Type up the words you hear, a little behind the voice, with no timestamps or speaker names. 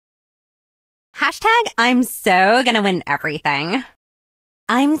Hashtag I'm so gonna win everything.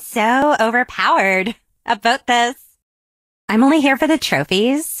 I'm so overpowered about this. I'm only here for the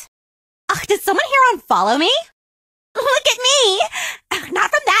trophies. Ugh, did someone here unfollow me? Look at me! Ugh,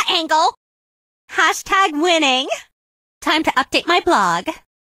 not from that angle. Hashtag winning. Time to update my blog.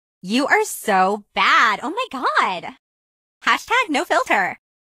 You are so bad. Oh my god. Hashtag no filter.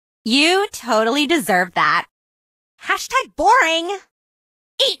 You totally deserve that. Hashtag boring.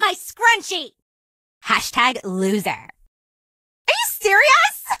 Eat my scrunchie. Hashtag loser. Are you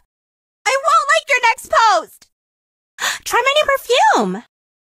serious? I won't like your next post. Try my new perfume.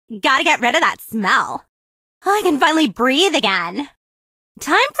 Gotta get rid of that smell. I can finally breathe again.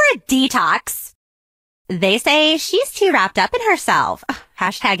 Time for a detox. They say she's too wrapped up in herself.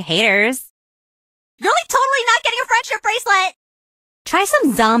 Hashtag haters. You're like totally not getting a friendship bracelet. Try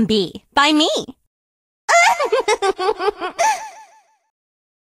some zombie by me.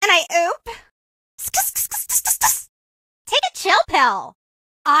 And I oop. Take a chill pill.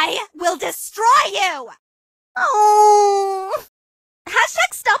 I will destroy you. Oh.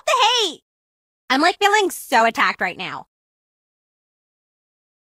 Hashtag stop the hate. I'm like feeling so attacked right now.